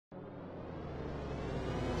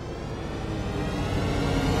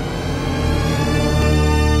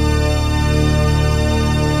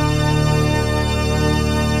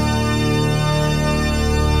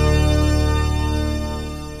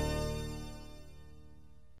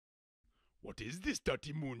What is this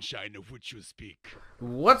dirty moonshine of which you speak?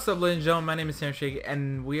 What's up, ladies and gentlemen? My name is Sam Shake,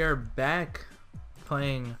 and we are back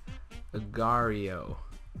playing Agario.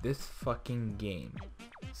 This fucking game.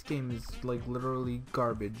 This game is like literally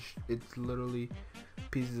garbage. It's literally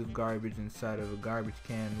pieces of garbage inside of a garbage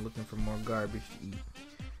can looking for more garbage to eat.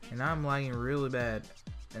 And I'm lagging really bad.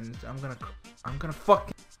 And I'm gonna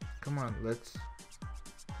fucking come on, let's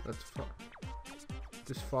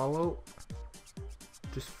just follow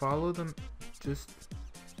them. Just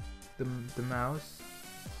the mouse.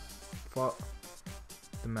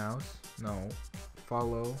 The mouse. No.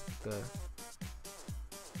 Follow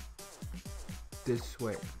this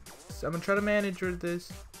way. So I'm gonna try to manage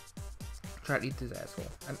this. Try to eat this asshole.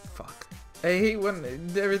 And fuck. I hate when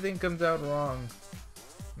everything comes out wrong.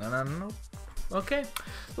 No. Okay.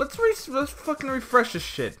 Let's fucking refresh this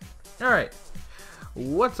shit. Alright.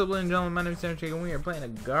 What's up, ladies and gentlemen? My name is Sam Shake, and we are playing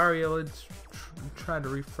Agario. Let's try to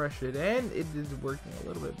refresh it, and it is working a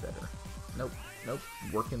little bit better. Nope.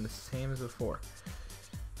 Working the same as before.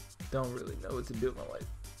 Don't really know what to do with my life.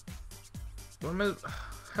 What am I?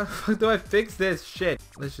 How the fuck do I fix this shit?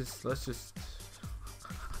 Let's just.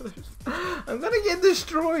 I'm gonna get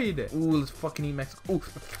destroyed. Ooh, let's fucking eat Mexico. Ooh.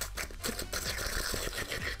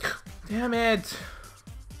 Damn it.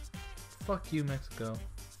 Fuck you, Mexico.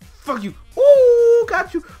 Fuck you. Ooh,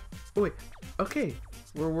 got you. Oh, wait. Okay.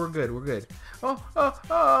 We're good.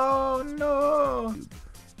 Oh no.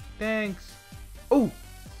 Thanks. Oh.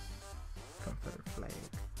 Confederate flag.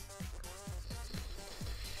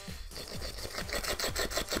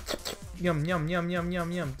 Yum. Gimme. Yum.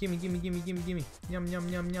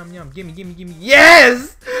 Gimme.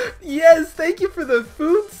 Yes! Yes, thank you for the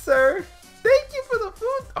food, sir. Thank you for the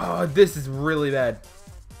food. Oh, this is really bad.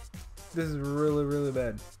 This is really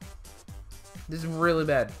bad. This is really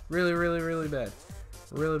bad. Really bad.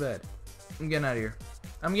 Really bad. I'm getting out of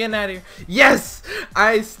here. Yes!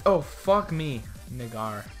 Oh, fuck me,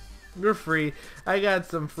 Nagar. You're free. I got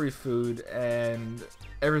some free food and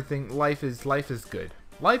everything. Life is good.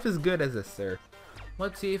 Life is good as a sir.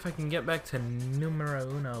 Let's see if I can get back to numero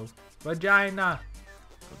uno. Vagina.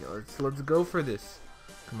 Okay, let's go for this.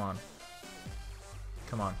 Come on.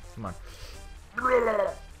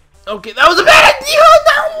 Okay, that was a bad idea!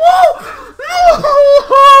 No!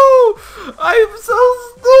 I'm so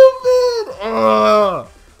stupid!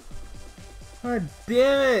 God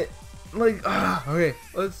damn it! Like, okay,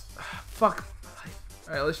 let's. Fuck.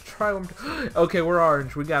 Alright, let's try one more. Okay, we're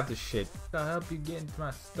orange. We got this shit. I'll help you get into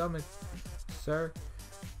my stomach, sir.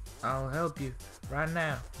 I'll help you right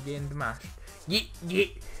now. Get into my.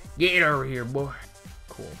 Get over here, boy.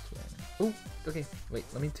 Cool. Ooh, okay. Wait,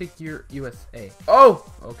 let me take your USA. Oh!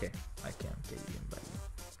 Okay. I can't get you in by you.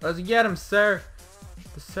 Let's get him, sir.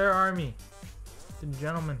 The Sir Army. The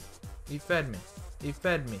gentleman. He fed me.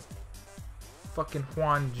 Fucking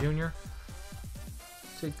Juan Jr.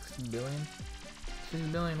 6 billion. 6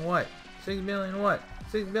 billion what? 6 billion what?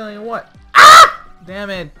 6 billion what? Ah!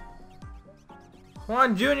 Damn it.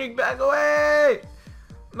 Juan Jr., back away!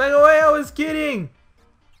 I was kidding.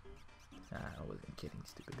 I wasn't kidding,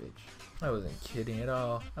 stupid bitch. I wasn't kidding at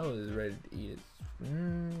all. I was ready to eat it.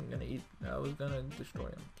 I was gonna destroy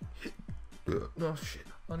him. Oh shit.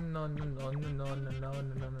 Oh no.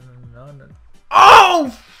 Oh,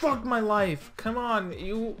 fuck my life. Come on,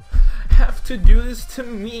 you have to do this to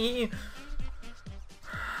me.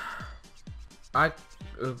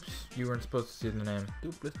 Oops, you weren't supposed to see the name.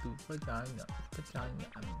 Vagina.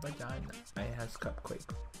 I has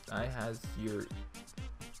cupquake. I has your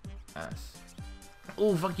ass.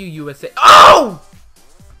 Oh, fuck you, USA. Oh!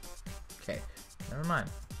 Okay, never mind.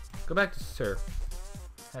 Go back to sir.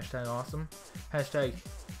 Hashtag awesome. Hashtag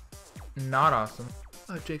not awesome.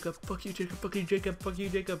 Oh, Jacob. Fuck you, Jacob. Fuck you, Jacob. Fuck you,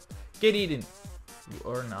 Jacob. Get eaten.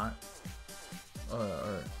 Or not.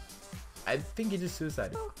 Or I think he just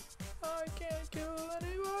suicided. I can't kill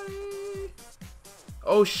anybody.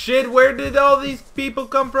 Oh shit, where did all these people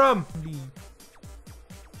come from?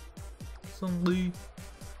 Somebody.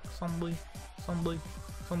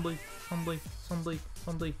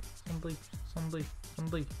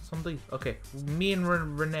 Okay, me and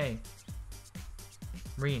Renee.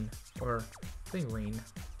 Reen. Or I think Reen.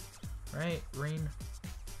 Right? Reen.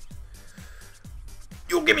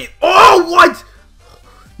 You give me. Oh, what?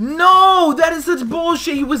 No, that is such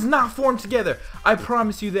bullshit. He was not formed together. I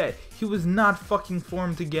promise you that. He was not fucking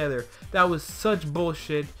formed together. That was such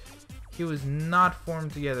bullshit. He was not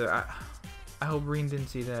formed together. I hope Reen didn't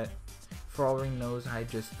see that. For all Reen knows, I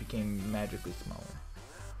just became magically smaller.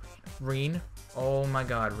 Reen? Oh my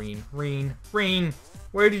god, Reen.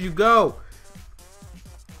 Where did you go?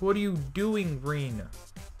 What are you doing, Reen?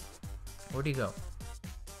 Where'd he go?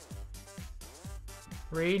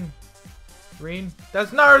 Rain. Rain.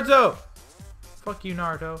 That's Naruto! Fuck you,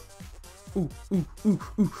 Naruto. Ooh, ooh, ooh,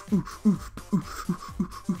 ooh, ooh, ooh, ooh, ooh.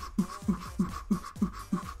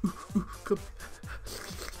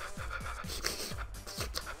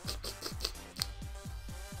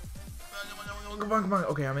 Come on, come on.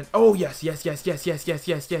 Okay, I'm in. Oh yes, yes, yes, yes, yes, yes,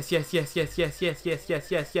 yes, yes, yes, yes, yes, yes, yes, yes, yes,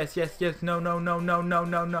 yes, yes, yes, yes. No, no, no, no, no,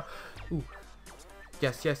 no, no. Ooh.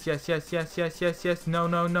 Yes, yes, yes, yes, yes, yes, yes, yes. No,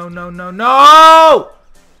 no, no, no, no, no.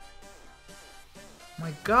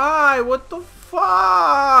 My God, what the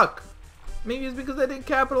fuck? Maybe it's because I didn't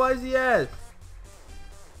capitalize the S.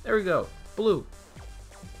 There we go. Blue.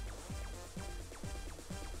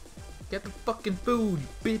 Get the fucking food, you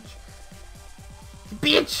bitch. You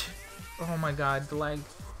bitch. Oh my God, the lag.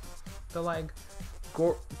 The lag.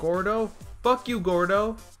 Gordo? Fuck you,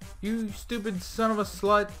 Gordo. You stupid son of a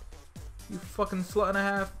slut. You fucking slut and a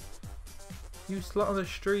half. You slut on the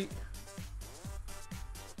street.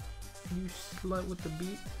 You slut with the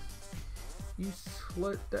beat. You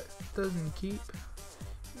slut that doesn't keep.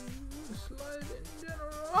 You slut in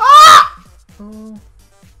general. Ah! Oh.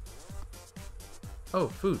 Oh,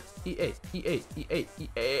 food. E8. E8. E8.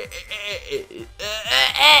 E8.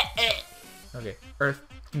 Okay. Earth.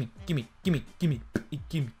 Gimme. Gimme. Gimme. Gimme.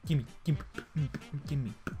 Gimme. Gimme. Gimme. Gimme.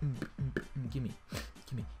 Gimme. Gimme.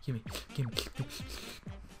 Gimme. Gimme.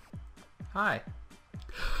 Hi.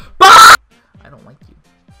 I don't like you.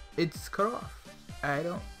 It's cut off. I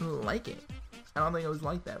don't like it. I don't think it was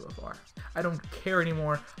like that before. I don't care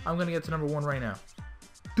anymore. I'm gonna get to number 1 right now.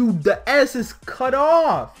 Dude, the S is cut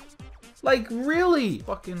off. Like, really?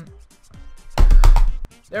 Fucking.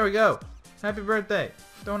 There we go. Happy birthday.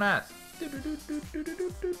 Don't ask.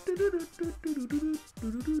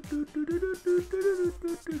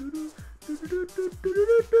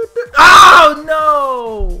 Oh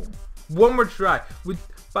no! One more try with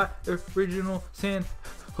my original sand.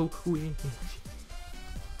 Sandwich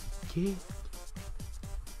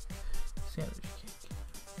cake.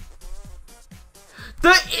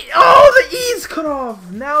 The E is cut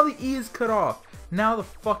off. Now the E is cut off. Now the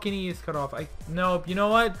fucking E is cut off. Nope. You know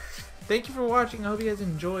what? Thank you for watching. I hope you guys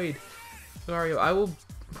enjoyed. To Agario. I will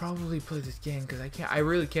probably play this game because I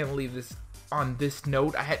really can't leave this on this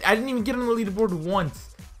note. I didn't even get on the leaderboard once.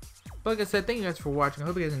 But like I said, thank you guys for watching. I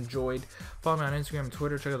hope you guys enjoyed. Follow me on Instagram and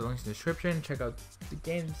Twitter. Check out the links in the description. Check out the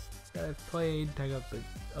games that I've played. Check out the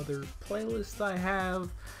other playlists I have.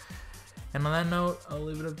 And on that note, I'll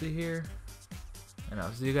leave it up to here. And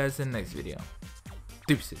I'll see you guys in the next video.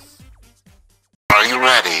 Deuces. Are you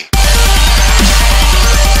ready?